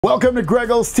Welcome to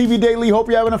Greggles TV Daily. Hope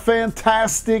you're having a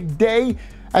fantastic day.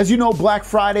 As you know, Black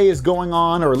Friday is going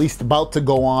on, or at least about to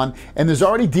go on, and there's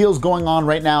already deals going on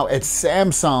right now at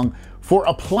Samsung for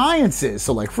appliances.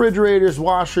 So like refrigerators,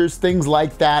 washers, things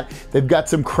like that. They've got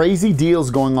some crazy deals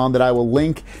going on that I will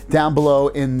link down below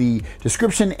in the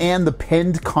description and the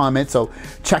pinned comment. So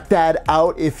check that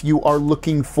out if you are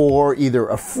looking for either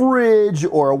a fridge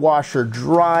or a washer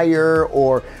dryer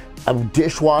or a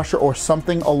dishwasher or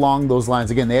something along those lines.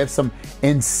 Again, they have some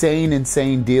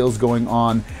insane deals going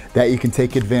on that you can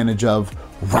take advantage of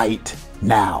right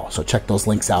now. So check those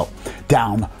links out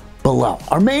down below.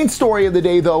 Our main story of the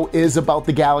day, though, is about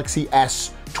the Galaxy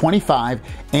S25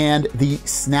 and the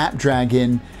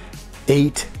Snapdragon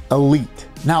 8 Elite.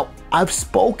 Now, I've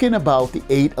spoken about the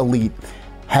 8 Elite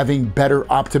having better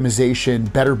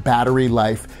optimization, better battery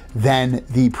life than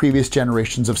the previous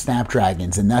generations of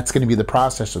Snapdragons, and that's going to be the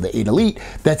processor, the 8 Elite,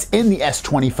 that's in the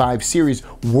S25 series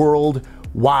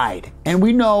worldwide. And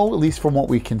we know, at least from what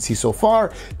we can see so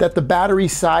far, that the battery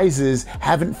sizes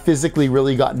haven't physically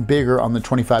really gotten bigger on the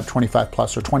 25, 25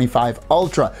 Plus, or 25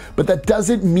 Ultra, but that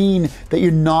doesn't mean that you're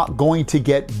not going to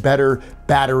get better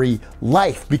battery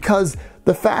life, because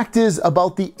the fact is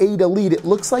about the 8 Elite, it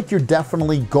looks like you're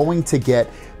definitely going to get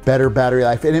better battery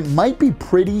life, and it might be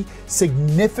pretty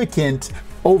significant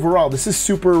overall. This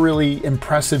is really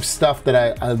impressive stuff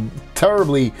that I'm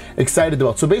terribly excited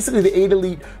about. So basically the 8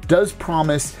 Elite does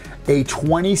promise a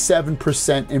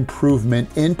 27% improvement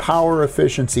in power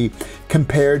efficiency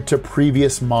compared to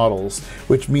previous models,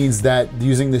 which means that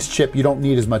using this chip, you don't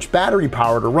need as much battery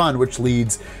power to run, which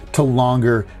leads to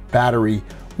longer battery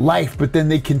life. But then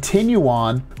they continue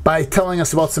on by telling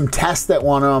us about some tests that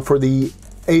went on for the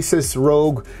Asus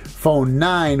ROG Phone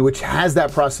 9, which has that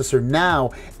processor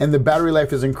now, and the battery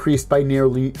life is increased by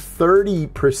nearly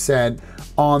 30%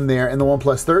 on there. And the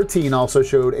OnePlus 13 also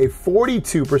showed a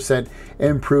 42%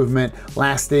 improvement,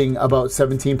 lasting about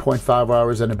 17.5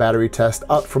 hours in a battery test,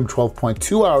 up from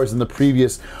 12.2 hours in the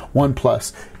previous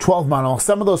OnePlus 12 model.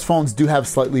 Some of those phones do have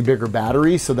slightly bigger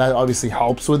batteries, so that obviously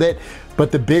helps with it,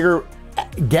 but the bigger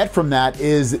get from that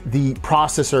is the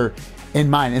processor in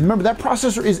mind. And remember, that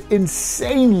processor is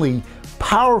insanely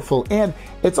powerful, and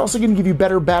it's also going to give you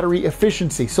better battery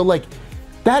efficiency. So like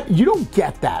that, you don't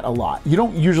get that a lot. You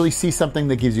don't usually see something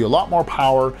that gives you a lot more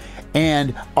power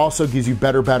and also gives you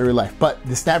better battery life. But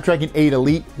the Snapdragon 8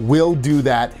 Elite will do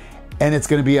that, and it's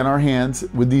going to be in our hands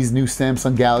with these new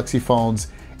Samsung Galaxy phones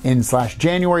in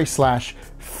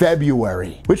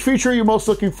January/February. Which feature are you most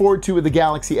looking forward to with the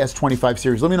Galaxy S25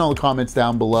 series? Let me know in the comments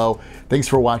down below. Thanks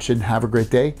for watching. Have a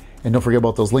great day. And don't forget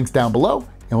about those links down below,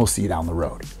 and we'll see you down the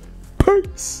road.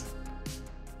 Peace.